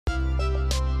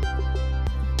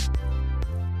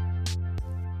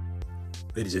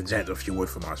Ladies and gents, a few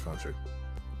words from our sponsor.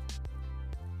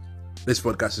 This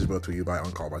podcast is brought to you by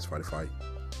Encore by Spotify.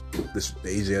 This is the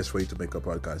easiest way to make a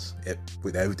podcast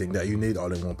with everything that you need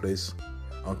all in one place.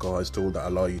 Encore has tools that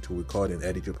allow you to record and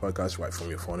edit your podcast right from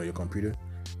your phone or your computer.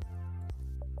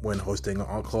 When hosting on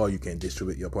Encore, you can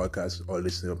distribute your podcast or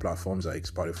listen to platforms like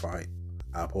Spotify,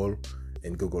 Apple,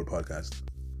 and Google Podcasts.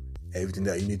 Everything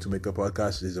that you need to make a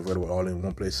podcast is available all in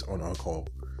one place on Encore.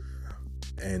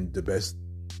 And the best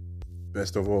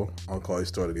of all, Encore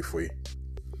is totally free.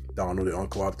 Download the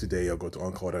Encore app today or go to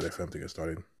encore.fm to get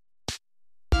started.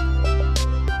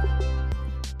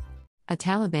 A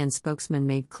Taliban spokesman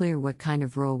made clear what kind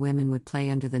of role women would play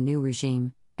under the new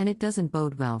regime, and it doesn't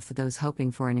bode well for those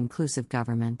hoping for an inclusive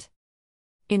government.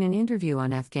 In an interview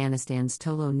on Afghanistan's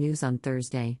Tolo News on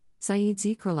Thursday, Saeed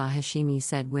Zikrullah Hashimi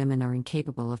said women are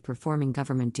incapable of performing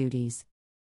government duties.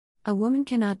 A woman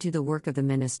cannot do the work of the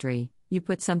ministry, you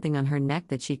put something on her neck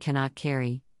that she cannot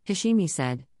carry, Hashimi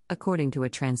said, according to a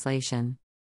translation.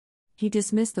 He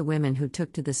dismissed the women who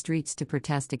took to the streets to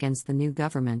protest against the new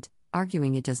government,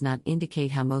 arguing it does not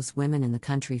indicate how most women in the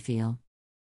country feel.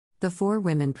 The 4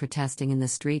 women protesting in the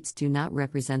streets do not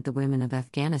represent the women of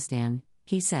Afghanistan,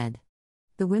 he said.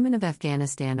 The women of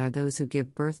Afghanistan are those who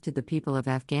give birth to the people of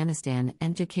Afghanistan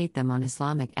and educate them on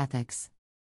Islamic ethics.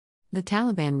 The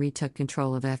Taliban retook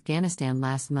control of Afghanistan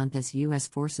last month as U.S.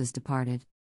 forces departed.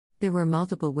 There were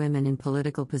multiple women in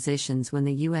political positions when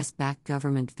the U.S.-backed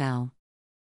government fell.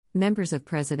 Members of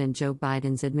President Joe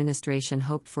Biden's administration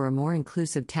hoped for a more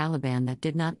inclusive Taliban that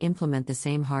did not implement the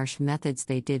same harsh methods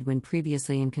they did when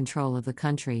previously in control of the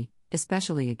country,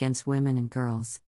 especially against women and girls.